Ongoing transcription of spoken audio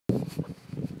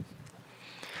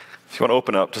If you want to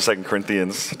open up to 2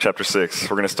 Corinthians chapter 6,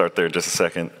 we're going to start there in just a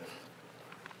second.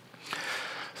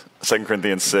 2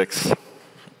 Corinthians 6.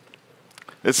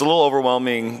 It's a little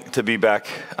overwhelming to be back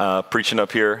preaching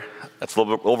up here. It's a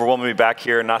little bit overwhelming to be back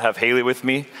here and not have Haley with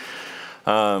me.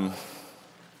 You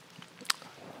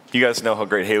guys know how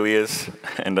great Haley is,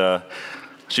 and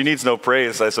she needs no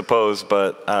praise, I suppose,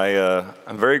 but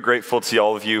I'm very grateful to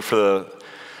all of you for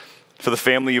the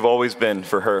family you've always been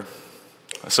for her.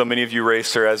 So many of you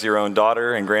raised her as your own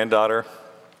daughter and granddaughter.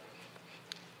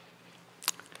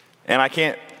 And I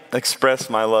can't express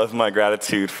my love and my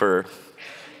gratitude for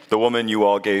the woman you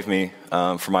all gave me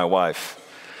for my wife.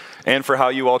 And for how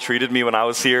you all treated me when I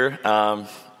was here.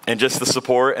 And just the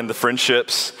support and the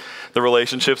friendships, the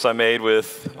relationships I made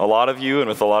with a lot of you and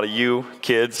with a lot of you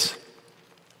kids.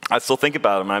 I still think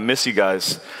about them. I miss you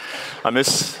guys. I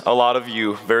miss a lot of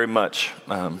you very much.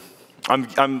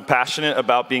 I'm passionate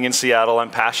about being in Seattle.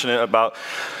 I'm passionate about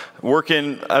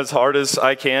working as hard as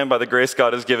I can by the grace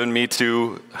God has given me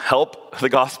to help the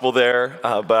gospel there.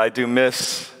 But I do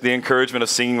miss the encouragement of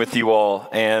singing with you all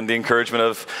and the encouragement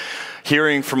of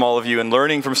hearing from all of you and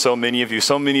learning from so many of you.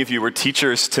 So many of you were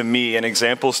teachers to me and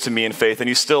examples to me in faith, and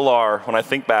you still are when I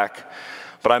think back.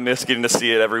 But I miss getting to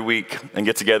see it every week and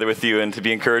get together with you and to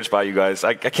be encouraged by you guys.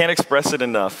 I can't express it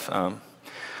enough. I'm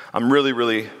really,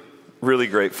 really, really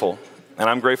grateful. And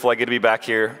I'm grateful I get to be back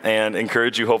here and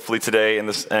encourage you hopefully today and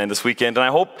this weekend. And I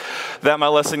hope that my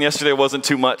lesson yesterday wasn't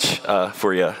too much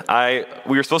for you.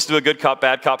 We were supposed to do a good cop,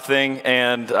 bad cop thing,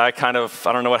 and I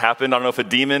don't know what happened. I don't know if a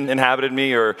demon inhabited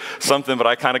me or something,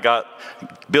 but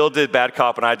Bill did bad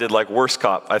cop and I did like worst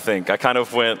cop, I think.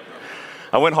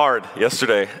 I went hard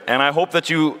yesterday. And I hope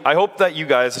that you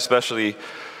guys especially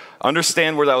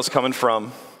understand where that was coming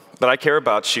from, that I care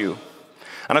about you.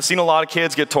 And I've seen a lot of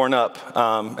kids get torn up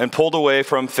and pulled away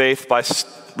from faith by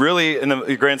really, in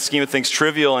the grand scheme of things,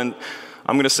 trivial and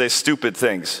I'm going to say stupid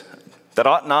things that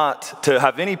ought not to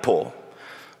have any pull.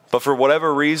 But for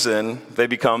whatever reason, they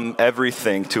become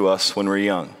everything to us when we're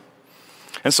young.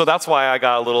 And so that's why I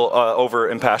got a little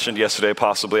over-impassioned yesterday,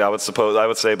 possibly, I would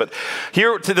say. But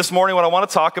here this morning, what I want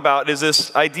to talk about is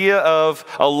this idea of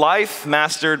a life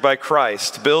mastered by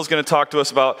Christ. Bill's going to talk to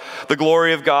us about the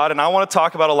glory of God, and I want to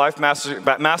talk about a life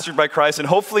mastered by Christ and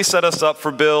hopefully set us up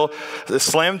for Bill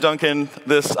slam dunking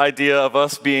this idea of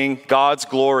us being God's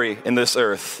glory in this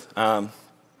earth.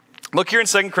 Look here in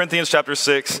 2 Corinthians chapter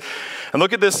 6, and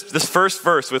look at this first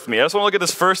verse with me. I just want to look at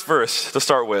this first verse to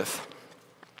start with.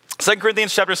 2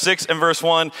 Corinthians chapter 6 and verse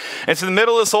 1. It's in the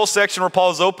middle of this whole section where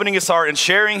Paul is opening his heart and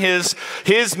sharing his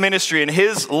ministry and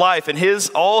his life and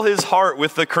all his heart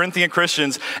with the Corinthian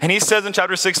Christians. And he says in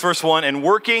chapter 6 verse 1, and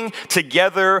working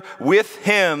together with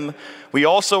him, we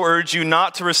also urge you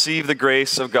not to receive the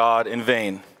grace of God in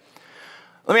vain.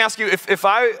 Let me ask you, if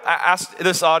I asked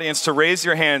this audience to raise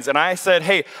your hands and I said,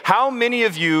 hey, how many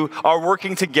of you are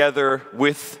working together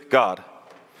with God?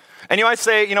 And you might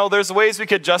say, there's ways we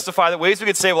could justify that, ways we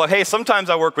could say, well, hey, sometimes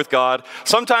I work with God.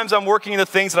 Sometimes I'm working in the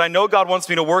things that I know God wants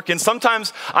me to work in.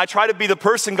 Sometimes I try to be the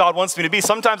person God wants me to be.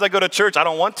 Sometimes I go to church. I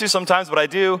don't want to sometimes, but I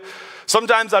do.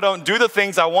 Sometimes I don't do the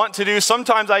things I want to do.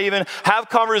 Sometimes I even have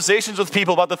conversations with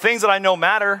people about the things that I know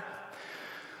matter.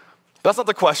 That's not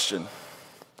the question.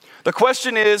 The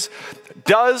question is,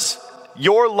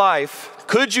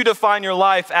 could you define your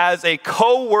life as a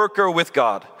co-worker with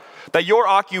God? That your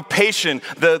occupation,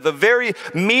 the very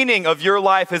meaning of your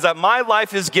life is that my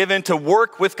life is given to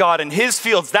work with God in his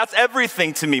fields. That's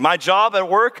everything to me. My job at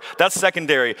work, that's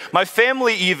secondary. My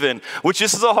family even, which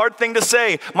this is a hard thing to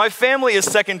say. My family is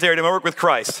secondary to my work with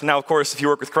Christ. Now, of course, if you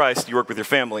work with Christ, you work with your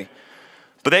family.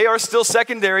 But they are still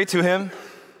secondary to him.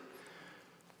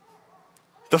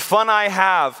 The fun I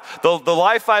have, the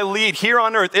life I lead here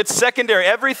on earth, it's secondary.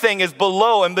 Everything is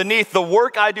below and beneath. The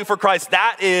work I do for Christ,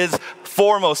 that is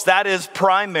foremost. That is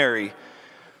primary.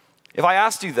 If I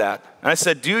asked you that, and I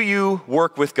said, do you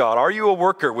work with God? Are you a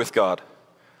worker with God?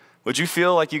 Would you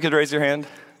feel like you could raise your hand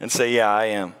and say, yeah, I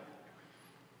am?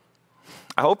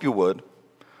 I hope you would.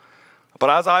 But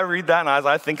as I read that and as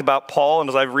I think about Paul and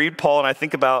as I read Paul and I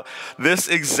think about this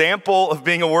example of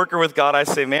being a worker with God, I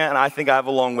say, man, I think I have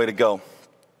a long way to go.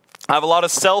 I have a lot of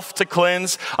self to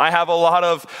cleanse. I have a lot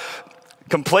of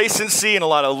complacency and a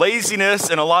lot of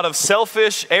laziness and a lot of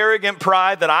selfish, arrogant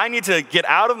pride that I need to get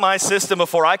out of my system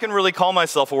before I can really call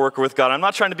myself a worker with God. I'm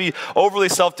not trying to be overly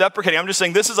self-deprecating. I'm just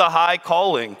saying this is a high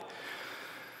calling.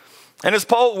 And as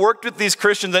Paul worked with these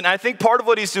Christians, and I think part of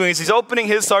what he's doing is he's opening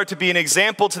his heart to be an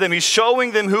example to them. He's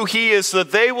showing them who he is so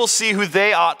that they will see who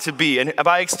they ought to be. And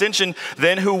by extension,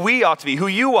 then who we ought to be, who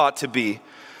you ought to be.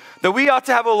 That we ought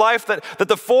to have a life that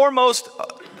the foremost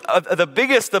the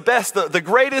biggest, the best, the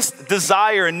greatest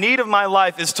desire and need of my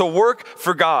life is to work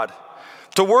for God,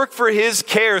 to work for his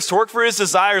cares, to work for his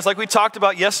desires, like we talked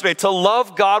about yesterday, to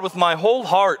love God with my whole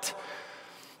heart.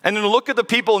 And then to look at the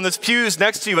people in this pews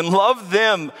next to you and love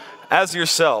them as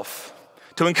yourself,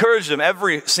 to encourage them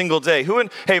every single day.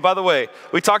 Hey, by the way,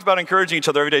 we talked about encouraging each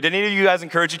other every day. Did any of you guys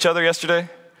encourage each other yesterday?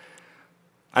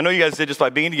 I know you guys did just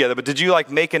by being together, but did you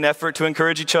make an effort to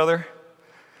encourage each other?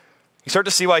 You start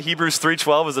to see why Hebrews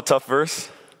 3:12 is a tough verse.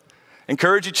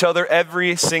 Encourage each other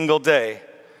every single day.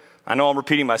 I know I'm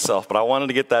repeating myself, but I wanted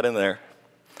to get that in there.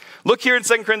 Look here in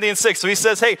 2 Corinthians 6. So he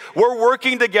says, hey, we're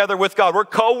working together with God. We're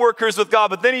co-workers with God.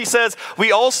 But then he says,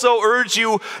 we also urge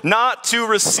you not to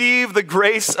receive the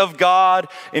grace of God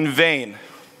in vain. Have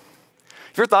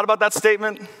you ever thought about that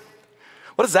statement?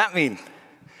 What does that mean?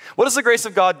 What does the grace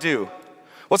of God do?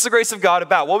 What's the grace of God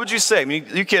about? What would you say? I mean,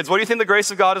 you kids, what do you think the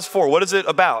grace of God is for? What is it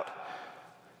about?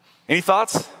 Any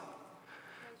thoughts?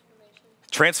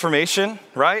 Transformation,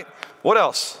 right? What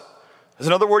else? There's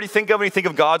another word you think of when you think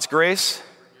of God's grace.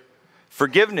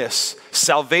 Forgiveness,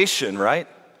 salvation, right?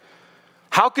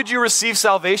 How could you receive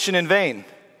salvation in vain?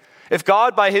 If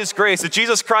God by his grace, if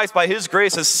Jesus Christ by his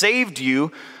grace has saved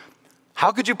you,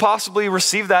 how could you possibly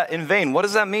receive that in vain? What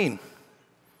does that mean?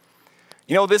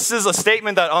 You know, this is a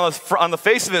statement that on the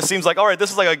face of it seems like, all right,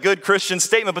 this is like a good Christian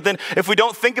statement. But then if we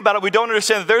don't think about it, we don't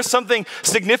understand that there's something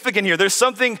significant here. There's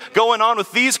something going on with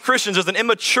these Christians. There's an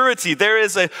immaturity. There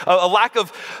is a lack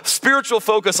of spiritual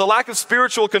focus, a lack of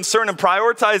spiritual concern and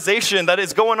prioritization that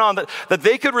is going on, that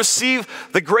they could receive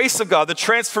the grace of God, the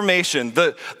transformation,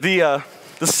 the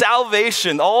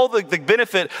salvation, all the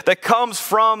benefit that comes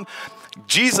from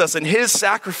Jesus and his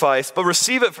sacrifice, but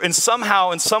receive it in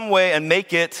some way and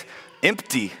make it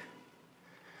empty.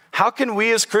 How can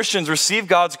we as Christians receive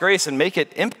God's grace and make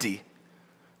it empty?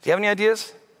 Do you have any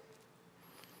ideas?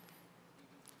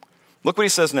 Look what he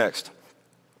says next.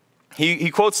 He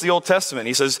quotes the Old Testament.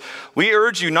 He says, we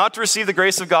urge you not to receive the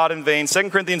grace of God in vain. 2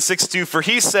 Corinthians 6:2, for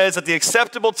he says, at the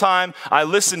acceptable time I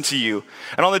listened to you,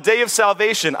 and on the day of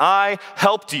salvation I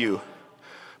helped you.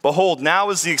 Behold, now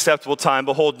is the acceptable time.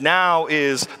 Behold, now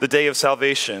is the day of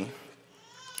salvation.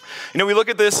 You know, we look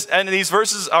at this, and these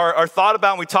verses are thought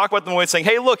about, and we talk about them when saying,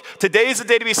 hey, look, today is the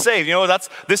day to be saved. You know,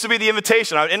 this would be the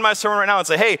invitation. I would end my sermon right now and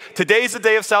say, hey, today's the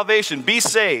day of salvation. Be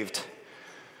saved.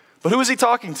 But who was he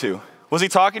talking to? Was he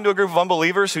talking to a group of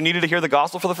unbelievers who needed to hear the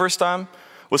gospel for the first time?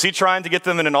 Was he trying to get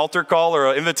them in an altar call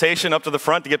or an invitation up to the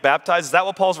front to get baptized? Is that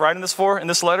what Paul's writing this for in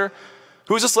this letter?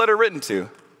 Who is this letter written to?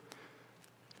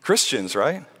 Christians,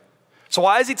 right? So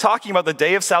why is he talking about the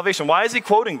day of salvation? Why is he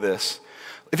quoting this?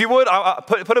 If you would, I'll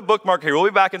put a bookmark here. We'll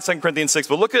be back in 2 Corinthians 6,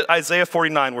 but look at Isaiah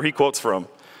 49 where he quotes from.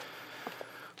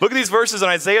 Look at these verses in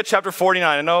Isaiah chapter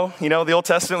 49. I know, the Old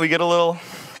Testament, we get a little,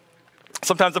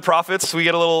 sometimes the prophets, we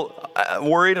get a little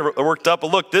worried or worked up.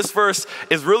 But look, this verse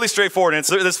is really straightforward. And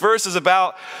this verse is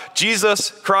about Jesus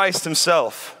Christ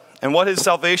himself and what his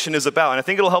salvation is about. And I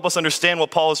think it'll help us understand what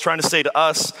Paul is trying to say to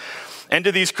us and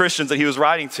to these Christians that he was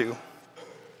writing to.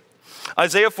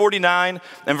 Isaiah 49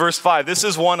 and verse 5. This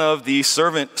is one of the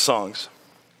servant songs.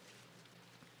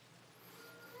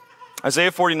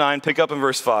 Isaiah 49, pick up in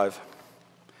verse 5.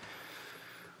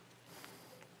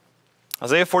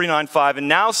 Isaiah 49, 5. And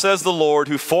now says the Lord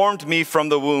who formed me from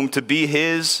the womb to be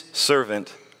his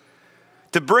servant,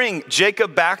 to bring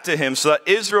Jacob back to him so that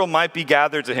Israel might be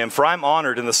gathered to him. For I am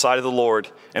honored in the sight of the Lord,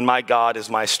 and my God is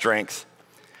my strength.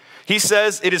 He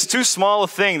says, it is too small a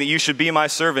thing that you should be my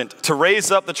servant, to raise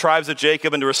up the tribes of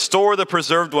Jacob and to restore the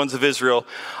preserved ones of Israel.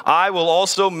 I will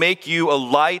also make you a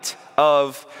light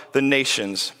of the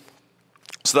nations,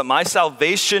 so that my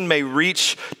salvation may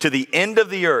reach to the end of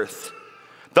the earth.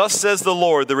 Thus says the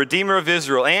Lord, the Redeemer of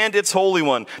Israel, and its Holy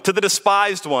One, to the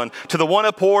despised one, to the one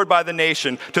abhorred by the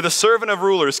nation, to the servant of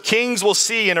rulers. Kings will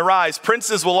see and arise,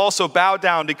 princes will also bow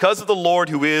down because of the Lord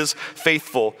who is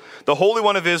faithful, the Holy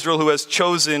One of Israel who has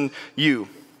chosen you.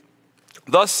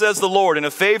 Thus says the Lord, in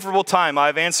a favorable time I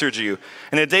have answered you,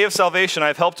 and in a day of salvation I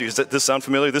have helped you. Does this sound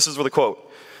familiar? This is where the quote.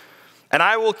 And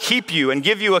I will keep you and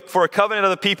give you for a covenant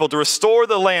of the people to restore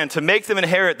the land, to make them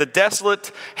inherit the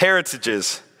desolate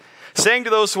heritages. Saying to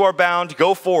those who are bound,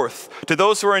 go forth. To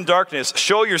those who are in darkness,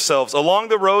 show yourselves. Along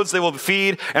the roads they will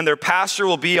feed, and their pasture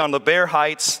will be on the bare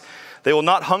heights. They will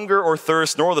not hunger or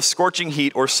thirst, nor will the scorching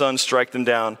heat or sun strike them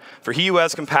down. For he who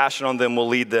has compassion on them will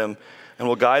lead them, and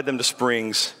will guide them to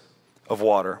springs of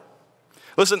water.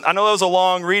 Listen, I know that was a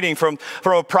long reading from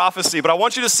a prophecy, but I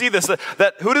want you to see this,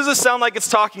 that who does this sound like it's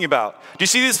talking about? Do you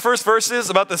see these first verses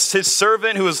about his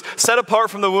servant who is set apart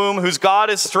from the womb, whose God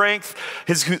is strength,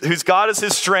 whose God is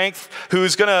his strength,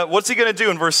 what's he gonna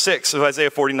do in verse 6 of Isaiah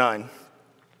 49?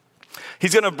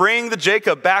 He's going to bring the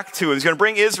Jacob back to him. He's going to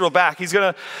bring Israel back. He's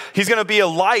going to be a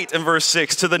light in verse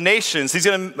 6 to the nations. He's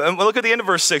going to look at the end of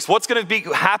verse 6. What's going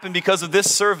to happen because of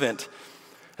this servant?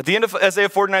 At the end of Isaiah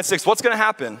 49:6, what's going to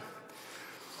happen?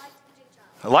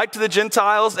 A light to the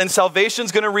Gentiles, and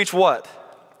salvation's going to reach what?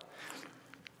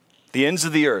 The ends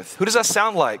of the earth. Who does that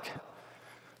sound like?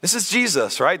 This is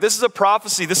Jesus, right? This is a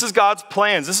prophecy. This is God's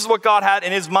plans. This is what God had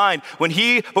in his mind when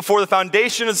he, before the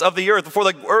foundations of the earth, before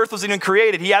the earth was even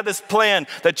created, he had this plan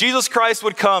that Jesus Christ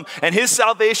would come and his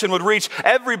salvation would reach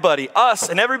everybody, us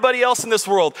and everybody else in this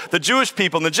world, the Jewish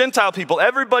people and the Gentile people,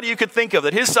 everybody you could think of,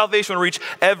 that his salvation would reach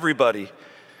everybody.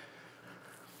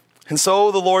 And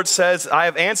so the Lord says, I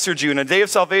have answered you. In a day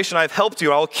of salvation, I have helped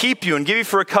you. I will keep you and give you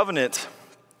for a covenant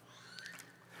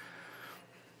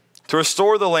to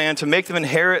restore the land, to make them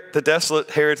inherit the desolate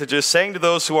heritages, saying to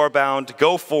those who are bound,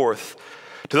 go forth.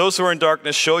 To those who are in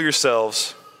darkness, show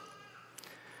yourselves.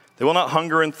 They will not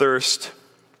hunger and thirst,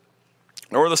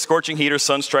 nor will the scorching heat or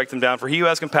sun strike them down. For he who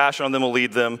has compassion on them will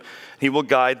lead them. He will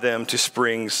guide them to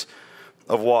springs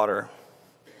of water.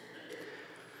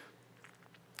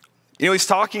 You know, he's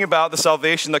talking about the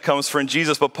salvation that comes from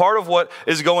Jesus, but part of what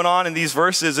is going on in these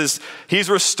verses is he's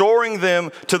restoring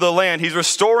them to the land. He's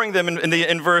restoring them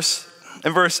in verse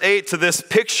 8 to this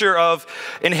picture of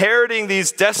inheriting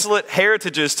these desolate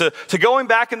heritages, to going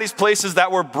back in these places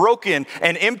that were broken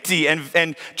and empty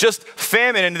and just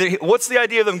famine. And what's the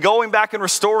idea of them going back and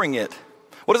restoring it?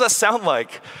 What does that sound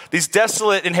like? These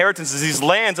desolate inheritances, these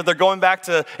lands that they're going back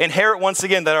to inherit once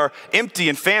again that are empty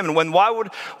and famine.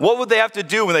 What would they have to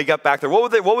do when they got back there?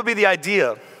 What would be the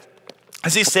idea?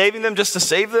 Is he saving them just to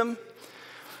save them?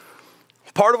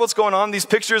 Part of what's going on in these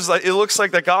pictures, it looks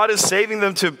like that God is saving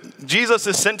them Jesus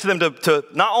is sent to them to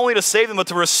not only to save them, but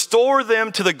to restore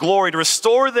them to the glory, to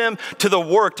restore them to the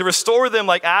work, to restore them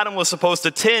like Adam was supposed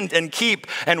to tend and keep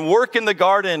and work in the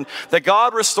garden, that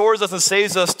God restores us and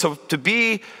saves us to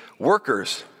be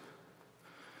workers.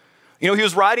 You know, he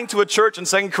was writing to a church in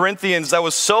 2 Corinthians that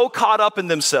was so caught up in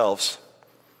themselves,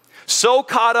 so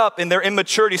caught up in their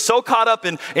immaturity, so caught up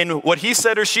in what he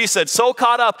said or she said, so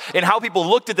caught up in how people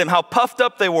looked at them, how puffed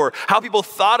up they were, how people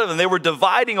thought of them. They were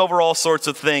dividing over all sorts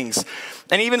of things.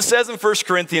 And he even says in 1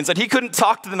 Corinthians that he couldn't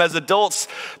talk to them as adults,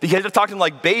 he had to talk to them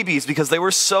like babies because they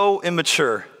were so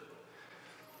immature.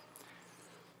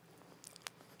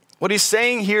 What he's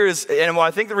saying here is, and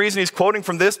I think the reason he's quoting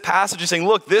from this passage is saying,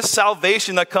 look, this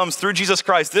salvation that comes through Jesus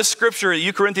Christ, this scripture that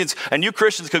you Corinthians and you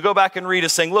Christians could go back and read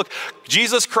is saying, look,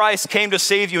 Jesus Christ came to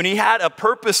save you and he had a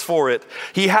purpose for it.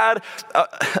 He had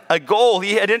a goal.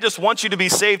 He didn't just want you to be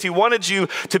saved. He wanted you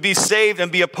to be saved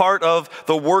and be a part of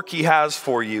the work he has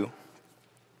for you.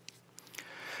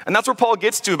 And that's where Paul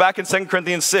gets to back in 2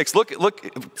 Corinthians 6.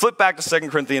 Flip back to 2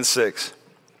 Corinthians 6.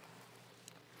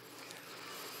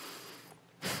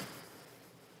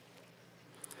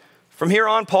 From here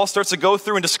on, Paul starts to go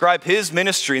through and describe his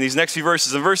ministry in these next few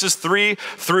verses. In verses 3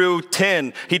 through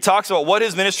 10, he talks about what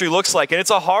his ministry looks like. And it's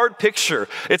a hard picture.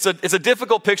 It's a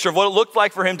difficult picture of what it looked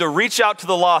like for him to reach out to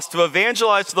the lost, to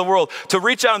evangelize to the world, to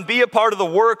reach out and be a part of the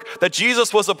work that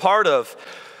Jesus was a part of.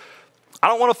 I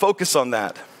don't want to focus on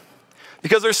that,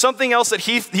 because there's something else that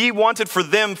he wanted for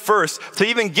them first, to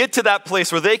even get to that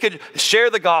place where they could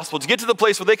share the gospel, to get to the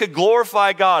place where they could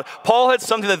glorify God. Paul had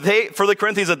something for the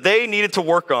Corinthians that they needed to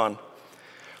work on.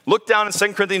 Look down in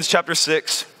 2 Corinthians chapter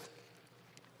 6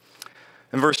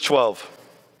 and verse 12.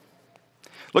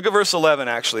 Look at verse 11,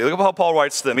 actually. Look at how Paul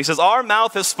writes to them. He says, our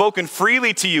mouth has spoken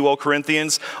freely to you, O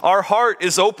Corinthians. Our heart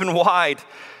is open wide.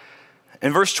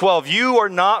 In verse 12, you are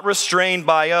not restrained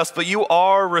by us, but you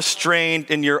are restrained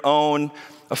in your own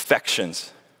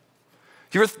affections.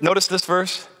 You ever notice this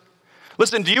verse?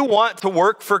 Listen, do you want to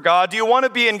work for God? Do you want to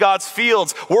be in God's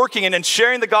fields, working and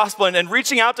sharing the gospel and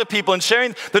reaching out to people and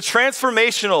sharing the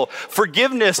transformational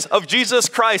forgiveness of Jesus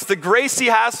Christ, the grace he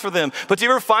has for them? But do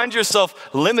you ever find yourself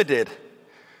limited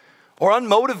or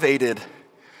unmotivated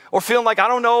or feeling like I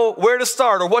don't know where to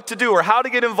start or what to do or how to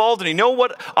get involved in it? You know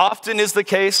what often is the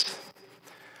case?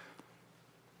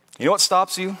 You know what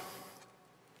stops you?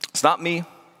 It's not me.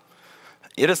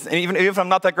 It is, even if I'm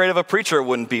not that great of a preacher, it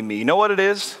wouldn't be me. You know what it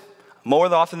is? More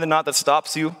often than not, that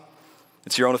stops you,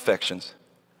 it's your own affections.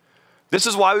 This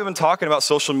is why we've been talking about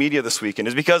social media this weekend,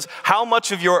 is because how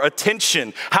much of your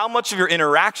attention, how much of your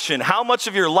interaction, how much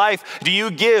of your life do you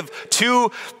give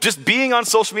to just being on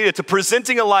social media, to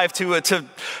presenting a life, to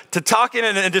talking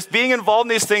and just being involved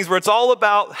in these things where it's all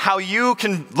about how you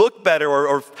can look better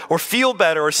or feel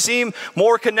better or seem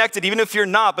more connected, even if you're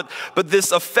not. But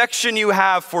this affection you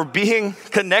have for being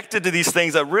connected to these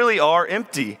things that really are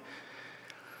empty.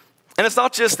 And it's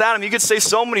not just that. I mean, you could say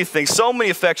so many things, so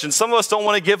many affections. Some of us don't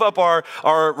want to give up our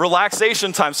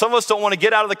relaxation time. Some of us don't want to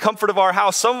get out of the comfort of our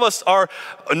house. Some of us are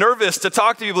nervous to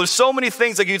talk to people. There's so many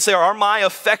things that you'd say are my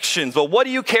affections. But what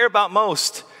do you care about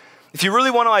most? If you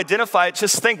really want to identify it,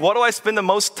 just think, what do I spend the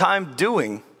most time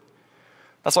doing?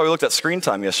 That's why we looked at screen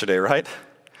time yesterday, right?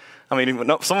 I mean,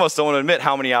 some of us don't want to admit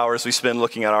how many hours we spend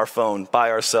looking at our phone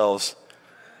by ourselves.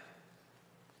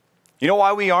 You know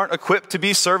why we aren't equipped to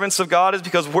be servants of God is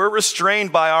because we're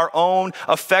restrained by our own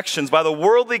affections, by the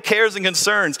worldly cares and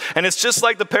concerns. And it's just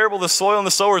like the parable of the soil and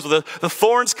the sowers, where the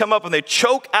thorns come up and they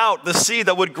choke out the seed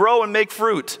that would grow and make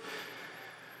fruit.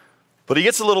 But he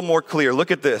gets a little more clear. Look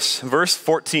at this, verse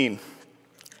 14.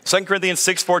 2 Corinthians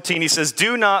 6:14, he says,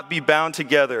 do not be bound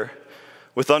together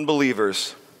with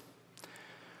unbelievers.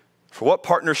 For what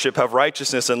partnership have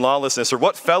righteousness and lawlessness, or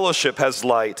what fellowship has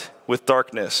light with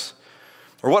darkness?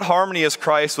 Or what harmony has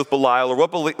Christ with Belial? Or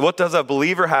what does a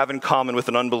believer have in common with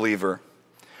an unbeliever?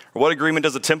 Or what agreement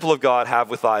does the temple of God have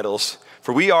with idols?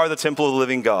 For we are the temple of the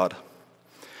living God.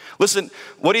 Listen,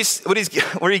 where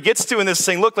he gets to in this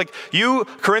thing, look, like you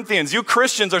Corinthians, you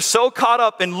Christians are so caught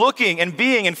up in looking and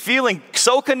being and feeling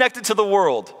so connected to the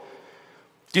world.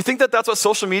 Do you think that that's what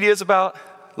social media is about?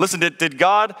 Listen, did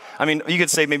God, I mean, you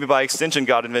could say maybe by extension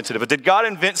God invented it, but did God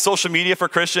invent social media for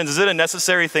Christians? Is it a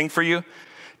necessary thing for you?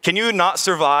 Can you not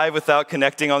survive without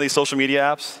connecting on these social media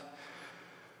apps?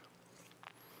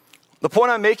 The point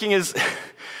I'm making is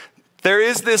there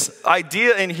is this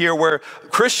idea in here where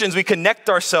Christians, we connect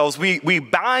ourselves, we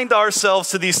bind ourselves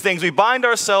to these things, we bind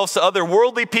ourselves to other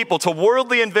worldly people, to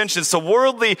worldly inventions, to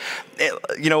worldly,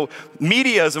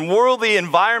 medias and worldly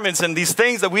environments and these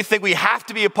things that we think we have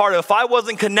to be a part of. If I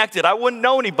wasn't connected, I wouldn't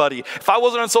know anybody. If I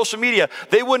wasn't on social media,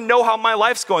 they wouldn't know how my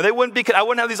life's going. I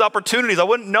wouldn't have these opportunities. I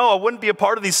wouldn't be a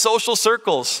part of these social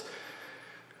circles.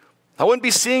 I wouldn't be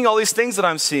seeing all these things that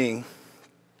I'm seeing.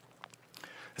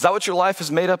 Is that what your life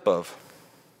is made up of?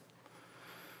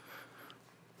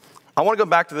 I want to go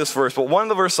back to this verse, but one of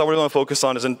the verses I really want to focus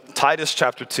on is in Titus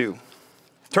chapter 2.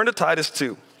 Turn to Titus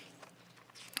 2.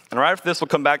 And right after this, we'll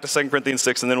come back to 2 Corinthians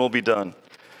 6, and then we'll be done.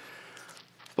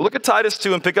 But look at Titus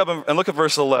 2 and pick up and look at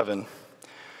verse 11.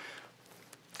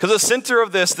 Because the center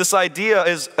of this idea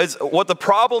is what the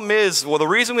problem is, well, the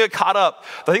reason we get caught up,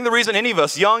 I think the reason any of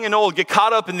us, young and old, get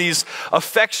caught up in these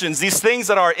affections, these things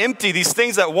that are empty, these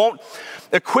things that won't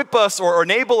equip us or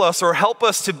enable us or help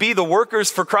us to be the workers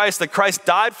for Christ that Christ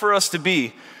died for us to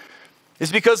be,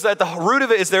 is because at the root of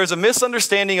it is there's a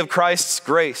misunderstanding of Christ's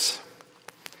grace.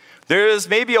 There is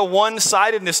maybe a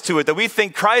one-sidedness to it, that we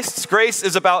think Christ's grace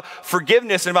is about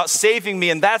forgiveness and about saving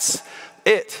me, and that's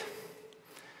it.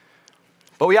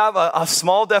 But we have a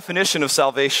small definition of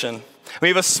salvation. We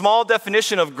have a small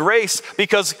definition of grace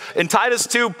because in Titus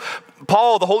 2,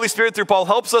 Paul, the Holy Spirit through Paul,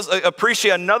 helps us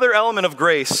appreciate another element of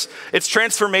grace. It's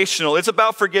transformational. It's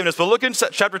about forgiveness. But look in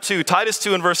chapter 2, Titus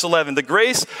 2 and verse 11. The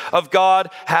grace of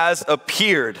God has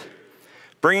appeared,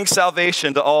 bringing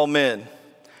salvation to all men.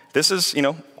 This is,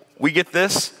 we get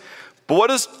this. But what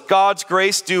does God's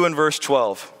grace do in verse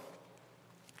 12?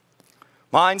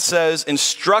 Mine says,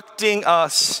 instructing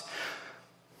us.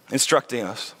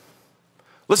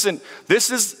 Listen, this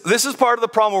is part of the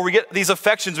problem where we get these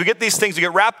affections, we get these things, we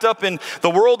get wrapped up in the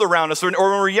world around us, or when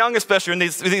we're young especially, in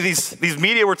these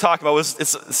media we're talking about,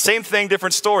 it's the same thing,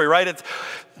 different story, right?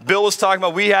 Bill was talking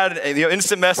about, we had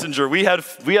Instant Messenger, we had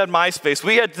MySpace,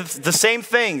 we had the same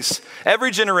things.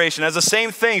 Every generation has the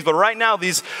same things, but right now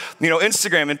these,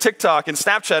 Instagram and TikTok and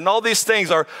Snapchat and all these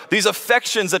things are these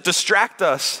affections that distract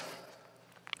us.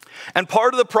 And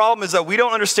part of the problem is that we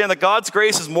don't understand that God's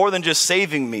grace is more than just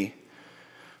saving me.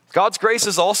 God's grace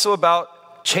is also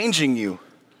about changing you.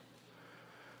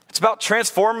 It's about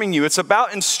transforming you. It's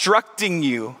about instructing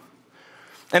you.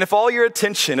 And if all your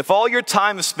attention, if all your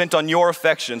time is spent on your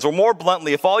affections, or more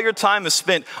bluntly, if all your time is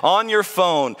spent on your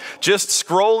phone, just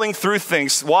scrolling through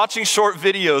things, watching short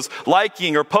videos,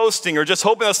 liking or posting, or just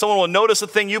hoping that someone will notice a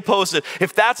thing you posted,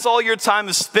 if that's all your time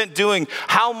is spent doing,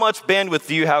 how much bandwidth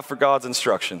do you have for God's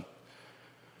instruction?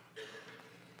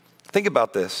 Think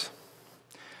about this.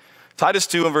 Titus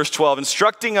 2 and verse 12,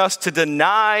 instructing us to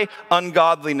deny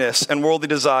ungodliness and worldly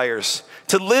desires,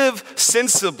 to live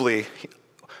sensibly.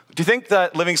 Do you think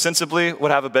that living sensibly would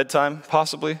have a bedtime,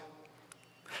 possibly?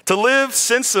 To live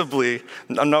sensibly,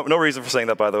 no reason for saying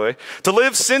that, by the way. To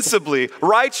live sensibly,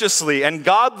 righteously, and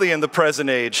godly in the present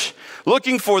age,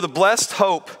 looking for the blessed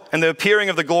hope and the appearing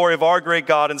of the glory of our great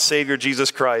God and Savior, Jesus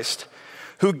Christ,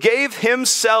 who gave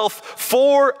himself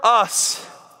for us.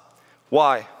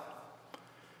 Why?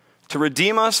 To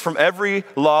redeem us from every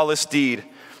lawless deed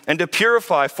and to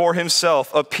purify for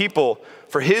himself a people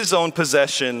for his own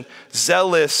possession,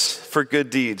 zealous for good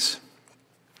deeds.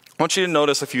 I want you to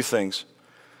notice a few things.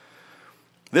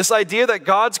 This idea that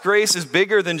God's grace is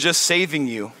bigger than just saving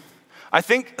you. I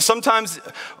think sometimes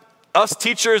us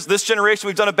teachers, this generation,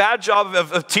 we've done a bad job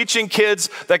of teaching kids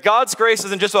that God's grace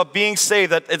isn't just about being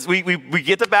saved. That we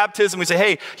get to baptism, we say,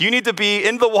 hey, you need to be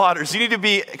in the waters. You need to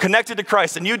be connected to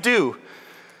Christ, and you do.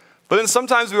 But then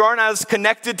sometimes we aren't as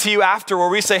connected to you after, where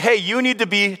we say, hey, you need to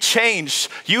be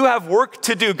changed. You have work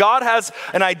to do. God has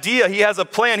an idea. He has a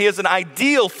plan. He has an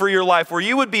ideal for your life where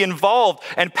you would be involved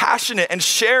and passionate and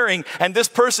sharing, and this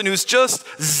person who's just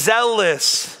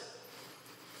zealous.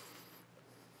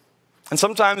 And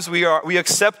sometimes we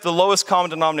accept the lowest common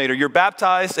denominator. You're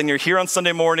baptized and you're here on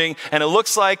Sunday morning, and it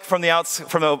looks like from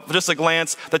just a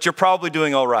glance that you're probably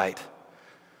doing all right.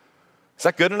 Is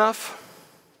that good enough?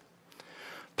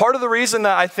 Part of the reason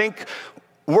that I think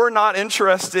we're not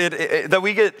interested, that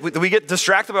we get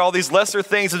distracted by all these lesser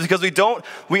things, is because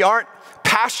we aren't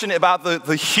passionate about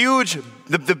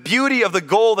the beauty of the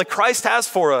goal that Christ has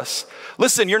for us.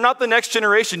 Listen, you're not the next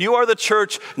generation. You are the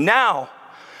church now.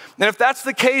 And if that's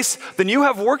the case, then you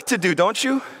have work to do, don't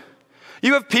you?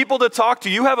 You have people to talk to.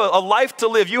 You have a life to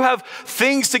live. You have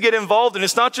things to get involved in.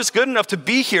 It's not just good enough to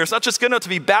be here. It's not just good enough to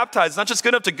be baptized. It's not just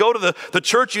good enough to go to the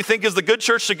church you think is the good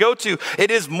church to go to.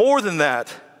 It is more than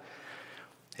that.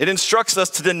 It instructs us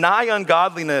to deny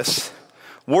ungodliness,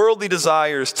 worldly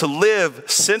desires, to live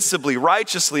sensibly,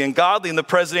 righteously, and godly in the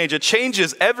present age. It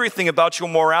changes everything about your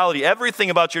morality, everything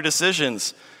about your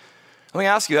decisions. Let me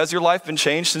ask you, has your life been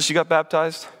changed since you got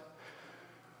baptized?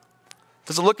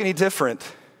 Does it look any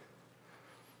different?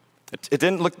 It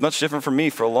didn't look much different for me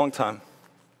for a long time.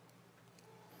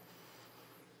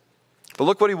 But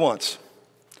look what he wants.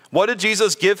 What did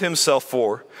Jesus give himself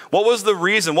for? What was the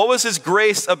reason? What was his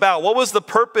grace about? What was the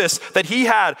purpose that he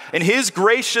had in his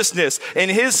graciousness, in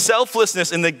his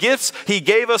selflessness, in the gifts he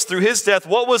gave us through his death?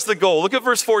 What was the goal? Look at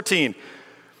verse 14.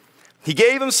 He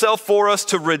gave himself for us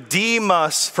to redeem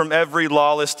us from every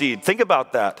lawless deed. Think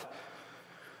about that.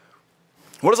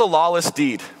 What is a lawless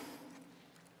deed?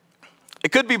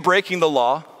 It could be breaking the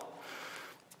law.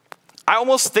 I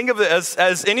almost think of it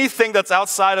as anything that's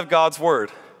outside of God's word.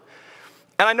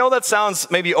 And I know that sounds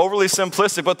maybe overly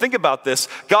simplistic, but think about this.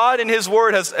 God in his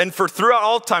word has, and for throughout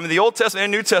all time, in the Old Testament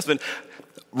and New Testament,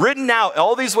 written out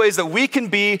all these ways that we can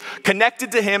be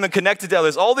connected to him and connected to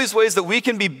others. All these ways that we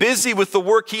can be busy with the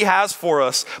work he has for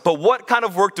us. But what kind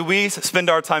of work do we spend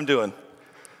our time doing?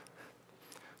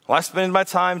 Well, I spend my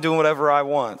time doing whatever I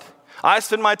want. I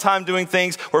spend my time doing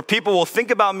things where people will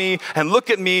think about me and look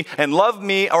at me and love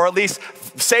me, or at least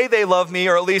say they love me,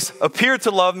 or at least appear to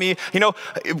love me. You know,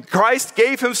 Christ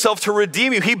gave himself to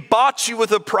redeem you. He bought you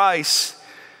with a price.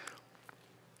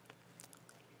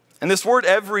 And this word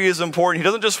every is important. He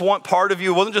doesn't just want part of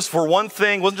you. It wasn't just for one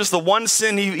thing. It wasn't just the one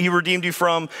sin he redeemed you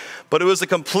from, but it was a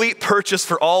complete purchase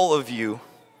for all of you.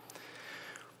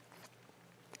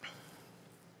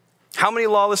 How many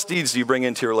lawless deeds do you bring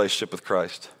into your relationship with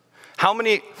Christ? How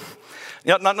many,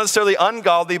 not necessarily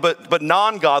ungodly, but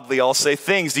non-godly, I'll say,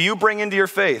 things do you bring into your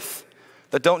faith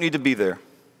that don't need to be there?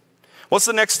 What's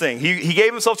the next thing? He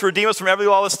gave himself to redeem us from every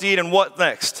lawless deed, and what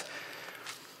next?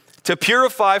 To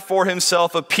purify for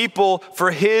himself a people for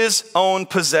his own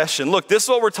possession. Look, this is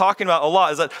what we're talking about a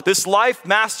lot, is that this life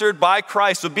mastered by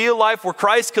Christ would be a life where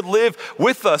Christ could live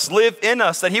with us, live in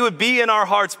us, that he would be in our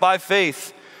hearts by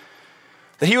faith.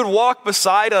 That he would walk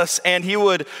beside us and he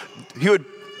would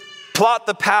plot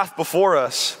the path before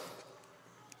us.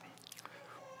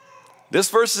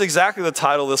 This verse is exactly the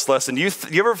title of this lesson. Do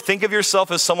you ever think of yourself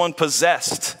as someone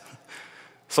possessed?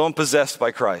 Someone possessed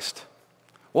by Christ.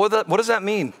 What does that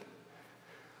mean?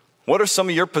 What are some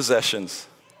of your possessions?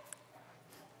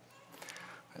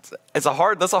 That's a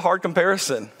hard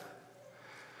comparison.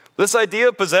 This idea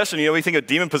of possession, we think of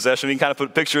demon possession, we can kind of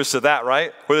put pictures to that,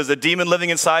 right? Where there's a demon living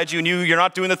inside you and you're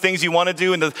not doing the things you want to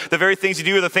do, and the very things you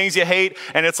do are the things you hate,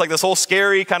 and it's like this whole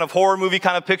scary kind of horror movie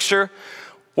kind of picture.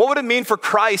 What would it mean for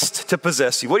Christ to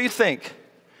possess you? What do you think?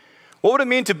 What would it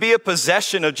mean to be a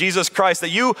possession of Jesus Christ, that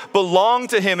you belong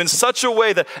to him in such a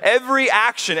way that every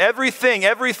action, everything,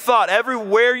 every thought,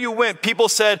 everywhere you went, people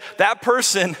said, that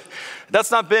person,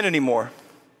 that's not Ben anymore.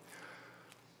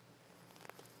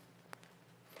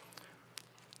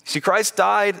 See, Christ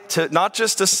died not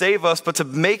just to save us, but to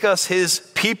make us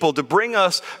his people, to bring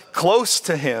us close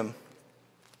to him.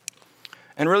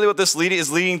 And really what this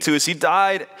is leading to is he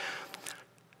died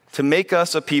to make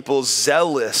us a people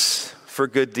zealous for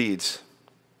good deeds.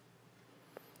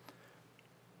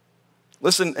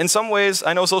 Listen, in some ways,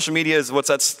 I know social media is what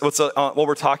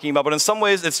we're talking about, but in some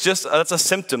ways, that's a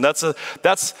symptom.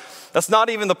 That's not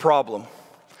even the problem.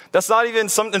 That's not even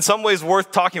in some ways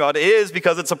worth talking about. It is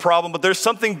because it's a problem, but there's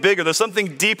something bigger, there's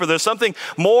something deeper, there's something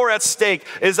more at stake,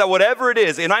 is that whatever it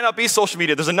is, it might not be social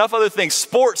media, there's enough other things.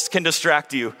 Sports can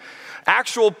distract you.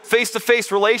 Actual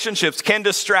face-to-face relationships can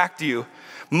distract you.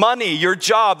 Money, your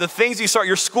job, the things you start,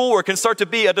 your schoolwork can start to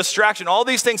be a distraction. All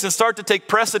these things can start to take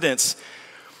precedence.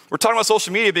 We're talking about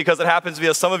social media because it happens to be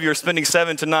that some of you are spending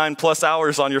 7 to 9 plus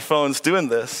hours on your phones doing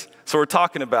this. So we're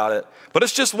talking about it. But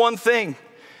it's just one thing.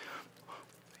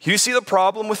 You see the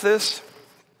problem with this?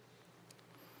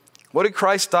 What did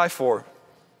Christ die for?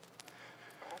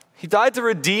 He died to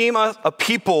redeem a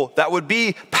people that would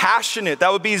be passionate,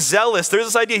 that would be zealous. There's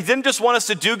this idea, he didn't just want us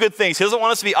to do good things. He doesn't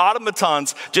want us to be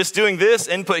automatons, just doing this,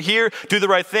 input here, do the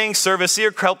right thing, service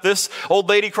here, help this old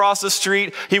lady cross the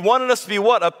street. He wanted us to be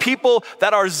what? A people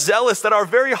that are zealous, that our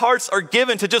very hearts are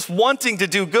given to just wanting to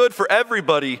do good for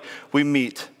everybody we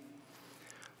meet.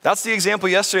 That's the example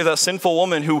yesterday of that sinful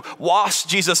woman who washed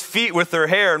Jesus' feet with her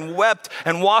hair and wept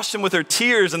and washed him with her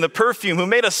tears and the perfume, who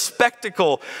made a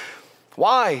spectacle.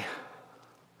 Why?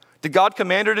 Did God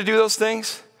command her to do those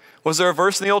things? Was there a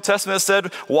verse in the Old Testament that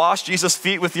said, wash Jesus'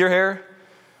 feet with your hair?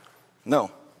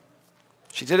 No.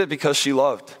 She did it because she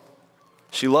loved.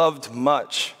 She loved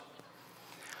much.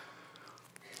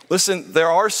 Listen, there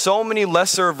are so many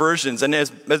lesser versions, and as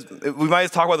we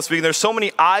might talk about this week, there's so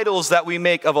many idols that we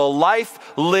make of a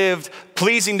life lived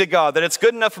pleasing to God, that it's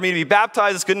good enough for me to be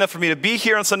baptized, it's good enough for me to be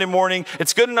here on Sunday morning,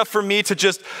 it's good enough for me to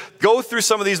just go through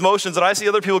some of these motions that I see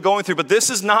other people going through, but this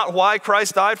is not why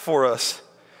Christ died for us.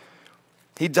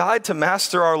 He died to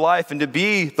master our life and to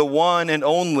be the one and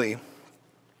only.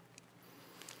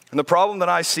 And the problem that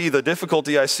I see, the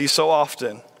difficulty I see so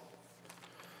often,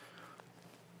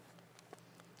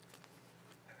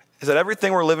 is that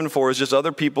everything we're living for is just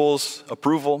other people's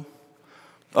approval,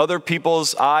 other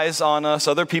people's eyes on us,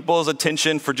 other people's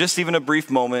attention for just even a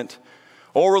brief moment.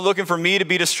 Or we're looking for me to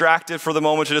be distracted for the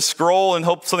moment, to just scroll and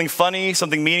hope something funny,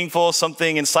 something meaningful,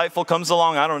 something insightful comes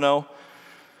along, I don't know.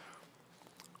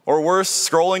 Or worse,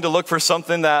 scrolling to look for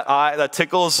something that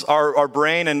tickles our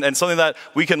brain and something that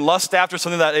we can lust after,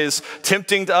 something that is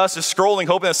tempting to us, just scrolling,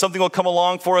 hoping that something will come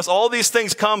along for us. All these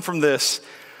things come from this.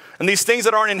 And these things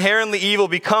that aren't inherently evil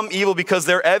become evil because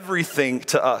they're everything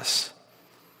to us.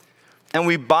 And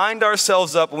we bind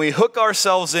ourselves up and we hook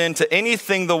ourselves into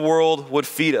anything the world would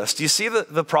feed us. Do you see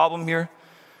the problem here?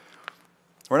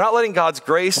 We're not letting God's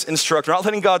grace instruct. We're not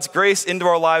letting God's grace into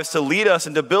our lives to lead us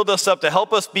and to build us up, to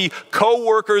help us be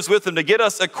co-workers with Him, to get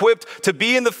us equipped to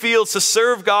be in the fields, to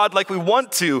serve God like we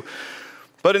want to.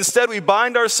 But instead we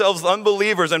bind ourselves with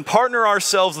unbelievers and partner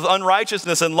ourselves with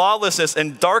unrighteousness and lawlessness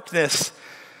and darkness.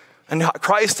 And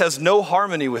Christ has no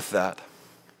harmony with that.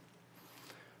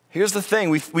 Here's the thing.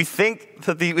 We think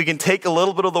that we can take a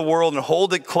little bit of the world and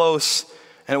hold it close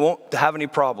and it won't have any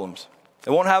problems. It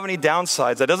won't have any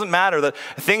downsides. That doesn't matter. That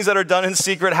things that are done in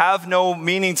secret have no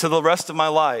meaning to the rest of my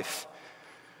life.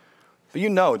 But you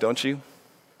know, don't you?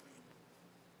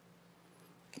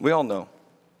 We all know.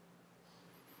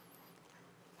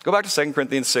 Go back to 2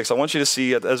 Corinthians 6. I want you to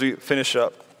see it as we finish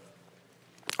up.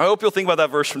 I hope you'll think about that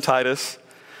verse from Titus.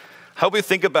 I hope you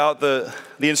think about the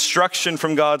instruction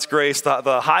from God's grace,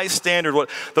 the high standard, what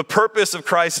the purpose of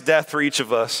Christ's death for each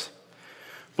of us.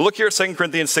 But look here at 2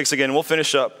 Corinthians 6 again, and we'll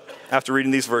finish up after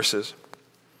reading these verses.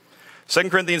 2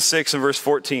 Corinthians 6 and verse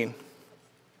 14.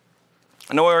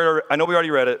 I know we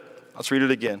already read it. Let's read it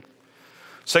again.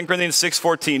 2 Corinthians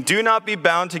 6:14. Do not be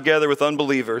bound together with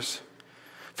unbelievers.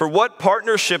 For what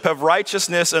partnership have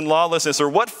righteousness and lawlessness? Or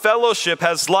what fellowship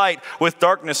has light with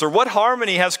darkness? Or what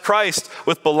harmony has Christ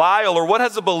with Belial? Or what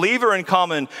has a believer in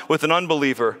common with an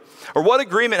unbeliever? Or what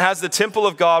agreement has the temple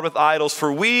of God with idols?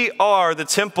 For we are the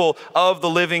temple of the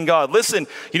living God. Listen,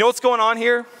 you know what's going on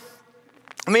here?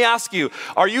 Let me ask you,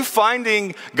 are you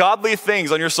finding godly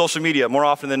things on your social media more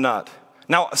often than not?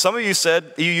 Now, some of you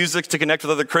said you use it to connect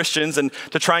with other Christians and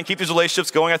to try and keep these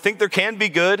relationships going. I think there can be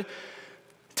good.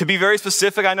 To be very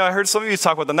specific, I know I heard some of you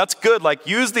talk about them. That's good. Like,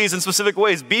 use these in specific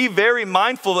ways. Be very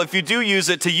mindful if you do use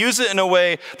it, to use it in a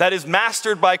way that is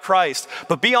mastered by Christ.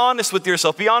 But be honest with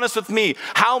yourself. Be honest with me.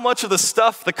 How much of the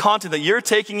stuff, the content that you're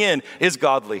taking in is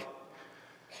godly?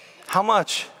 How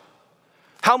much?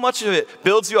 How much of it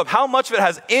builds you up? How much of it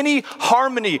has any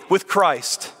harmony with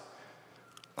Christ?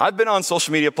 I've been on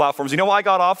social media platforms. You know why I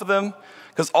got off of them?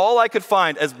 Because all I could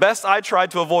find, as best I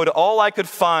tried to avoid, all I could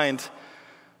find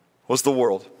was the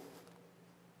world.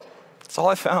 That's all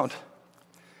I found.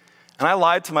 And I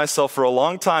lied to myself for a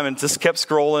long time and just kept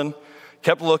scrolling,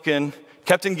 kept looking,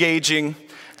 kept engaging,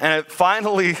 and it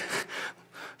finally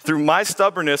Through my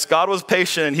stubbornness, God was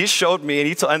patient, and he showed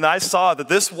me, and I saw that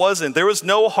there was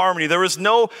no harmony, there was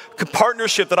no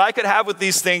partnership that I could have with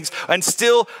these things and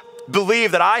still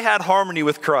believe that I had harmony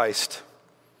with Christ.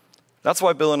 That's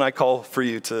why Bill and I call for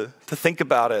you to think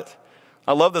about it.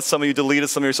 I love that some of you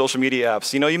deleted some of your social media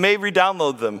apps. You may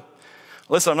re-download them.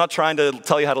 Listen, I'm not trying to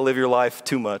tell you how to live your life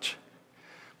too much.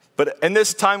 But in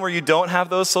this time where you don't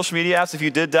have those social media apps, if you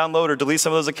did download or delete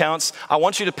some of those accounts, I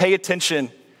want you to pay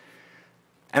attention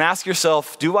and ask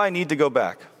yourself, do I need to go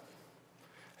back?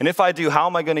 And if I do, how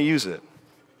am I going to use it?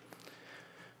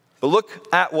 But look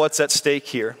at what's at stake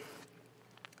here.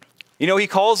 He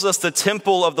calls us the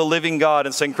temple of the living God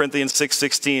in 2 Corinthians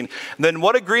 6:16. Then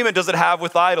what agreement does it have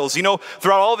with idols?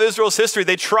 Throughout all of Israel's history,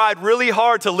 they tried really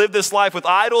hard to live this life with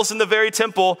idols in the very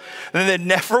temple, and it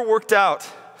never worked out.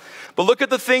 But look at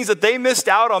the things that they missed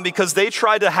out on because they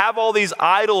tried to have all these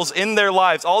idols in their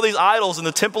lives, all these idols in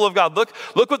the temple of God. Look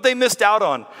what they missed out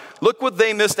on. Look what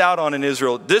they missed out on in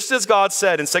Israel. Just as God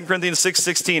said in 2 Corinthians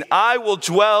 6:16, I will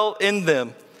dwell in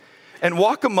them and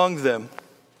walk among them,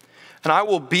 and I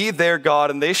will be their God,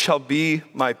 and they shall be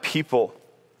my people.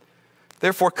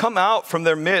 Therefore, come out from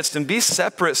their midst and be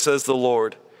separate, says the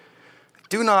Lord.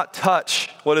 Do not touch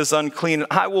what is unclean,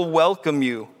 and I will welcome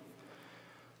you.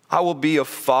 I will be a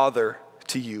father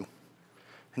to you,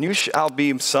 and you shall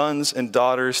be sons and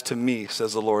daughters to me,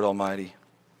 says the Lord Almighty.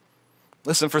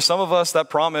 Listen, for some of us,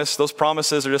 those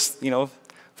promises are just,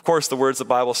 of course, the words the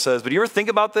Bible says. But do you ever think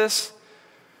about this?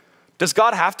 Does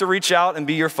God have to reach out and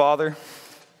be your father?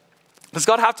 Does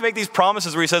God have to make these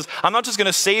promises where he says, I'm not just going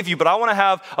to save you, but I want to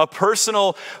have a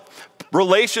personal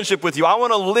relationship with you. I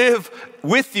want to live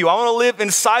with you. I want to live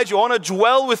inside you. I want to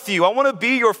dwell with you. I want to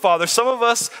be your father. Some of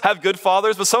us have good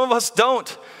fathers, but some of us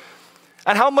don't.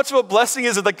 And how much of a blessing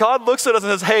is it that God looks at us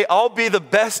and says, hey, I'll be the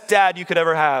best dad you could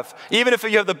ever have. Even if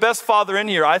you have the best father in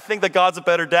here, I think that God's a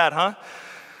better dad, huh?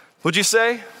 Would you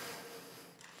say?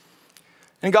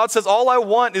 And God says, all I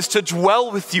want is to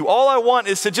dwell with you. All I want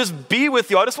is to just be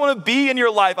with you. I just want to be in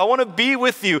your life. I want to be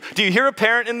with you. Do you hear a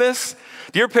parent in this?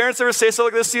 Do your parents ever say something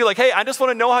like this to you? Like, hey, I just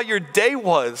want to know how your day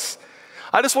was.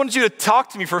 I just wanted you to talk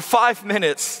to me for 5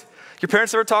 minutes. Your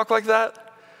parents ever talk like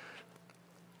that?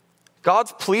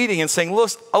 God's pleading and saying,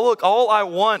 look, all I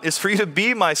want is for you to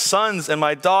be my sons and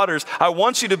my daughters. I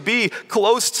want you to be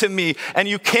close to me, and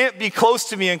you can't be close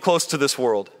to me and close to this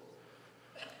world.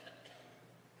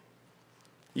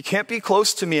 You can't be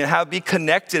close to me and be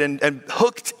connected and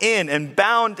hooked in and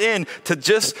bound in to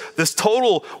just this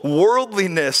total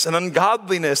worldliness and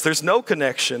ungodliness. There's no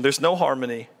connection. There's no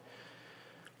harmony.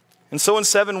 And so in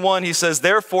 7:1, he says,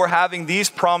 therefore, having these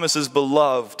promises,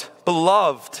 beloved,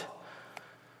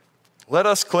 let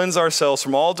us cleanse ourselves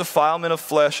from all defilement of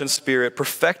flesh and spirit,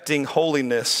 perfecting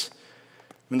holiness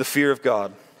in the fear of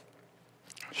God.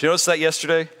 Did you notice that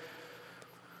yesterday?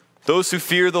 Those who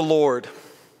fear the Lord.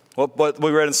 What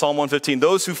we read in Psalm 115,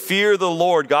 those who fear the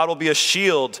Lord, God will be a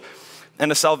shield and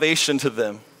a salvation to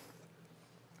them.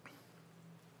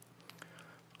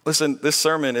 Listen, this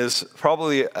sermon is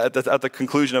probably at the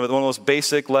conclusion of it, one of the most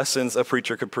basic lessons a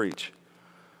preacher could preach.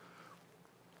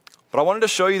 But I wanted to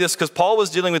show you this because Paul was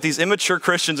dealing with these immature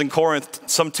Christians in Corinth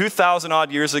some 2,000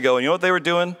 odd years ago. And you know what they were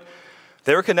doing?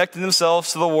 They were connecting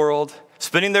themselves to the world,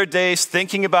 spending their days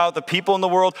thinking about the people in the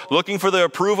world, looking for the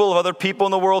approval of other people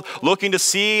in the world, looking to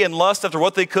see and lust after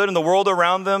what they could in the world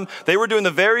around them. They were doing the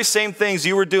very same things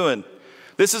you were doing.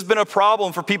 This has been a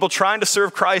problem for people trying to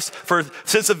serve Christ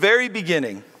since the very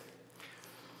beginning.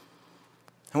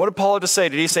 And what did Paul have to say?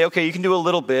 Did he say, okay, you can do a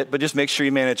little bit, but just make sure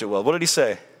you manage it well? What did he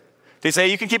say? Did he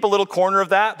say, you can keep a little corner of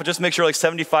that, but just make sure like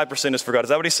 75% is for God? Is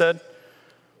that what he said?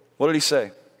 What did he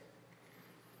say?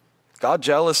 God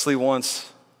jealously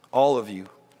wants all of you.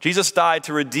 Jesus died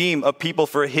to redeem a people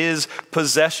for his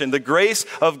possession. The grace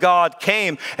of God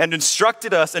came and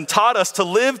instructed us and taught us to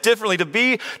live differently, to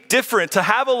be different, to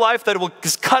have a life that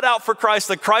is cut out for Christ,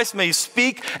 that Christ may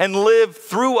speak and live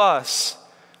through us.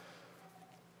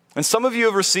 And some of you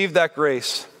have received that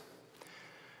grace.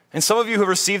 And some of you who have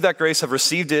received that grace have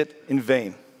received it in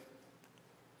vain.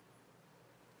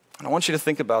 And I want you to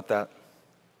think about that.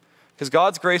 Because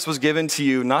God's grace was given to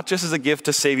you not just as a gift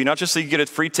to save you, not just so you get a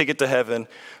free ticket to heaven,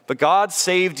 but God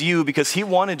saved you because he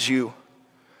wanted you.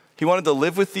 He wanted to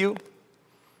live with you.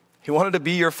 He wanted to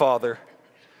be your father.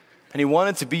 And he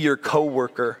wanted to be your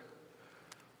co-worker.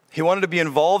 He wanted to be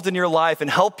involved in your life and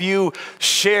help you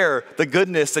share the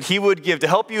goodness that he would give, to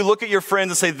help you look at your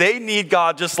friends and say, they need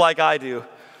God just like I do,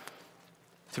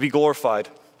 to be glorified.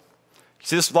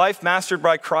 See, this life mastered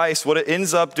by Christ, what it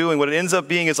ends up doing, what it ends up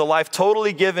being is a life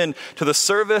totally given to the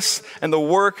service and the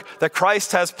work that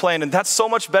Christ has planned. And that's so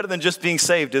much better than just being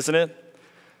saved, isn't it?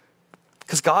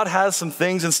 Because God has some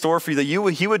things in store for you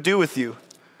that he would do with you.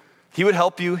 He would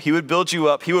help you. He would build you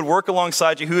up. He would work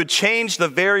alongside you. He would change the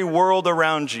very world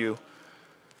around you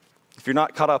if you're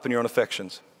not caught up in your own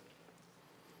affections.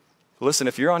 Listen,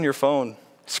 if you're on your phone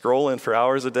scrolling for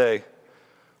hours a day,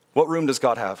 what room does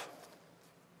God have?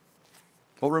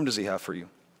 What room does he have for you?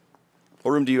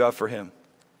 What room do you have for him?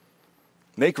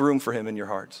 Make room for him in your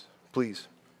hearts, please.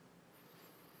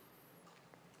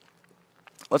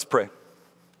 Let's pray.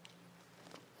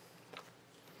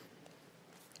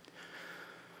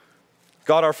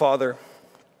 God our Father,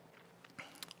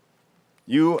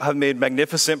 you have made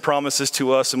magnificent promises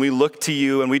to us, and we look to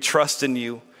you and we trust in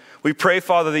you. We pray,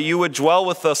 Father, that you would dwell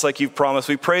with us like you've promised.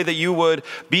 We pray that you would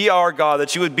be our God,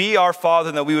 that you would be our Father,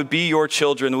 and that we would be your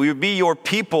children, that we would be your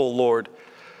people, Lord.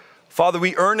 Father,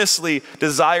 we earnestly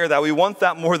desire that. We want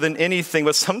that more than anything,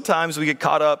 but sometimes we get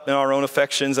caught up in our own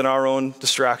affections and our own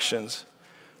distractions.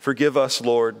 Forgive us,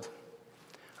 Lord.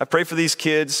 I pray for these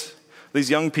kids, these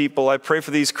young people. I pray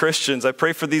for these Christians. I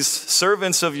pray for these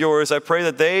servants of yours. I pray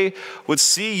that they would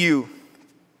see you,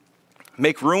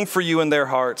 make room for you in their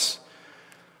hearts,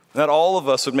 and that all of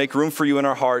us would make room for you in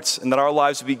our hearts, and that our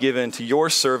lives would be given to your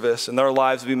service, and that our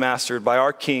lives would be mastered by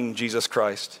our King, Jesus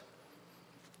Christ.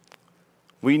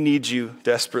 We need you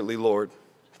desperately, Lord.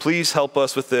 Please help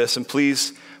us with this, and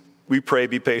please, we pray,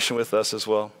 be patient with us as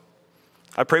well.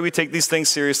 I pray we take these things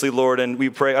seriously, Lord, and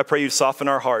I pray you soften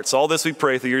our hearts. All this we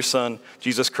pray through your Son,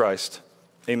 Jesus Christ.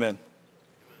 Amen.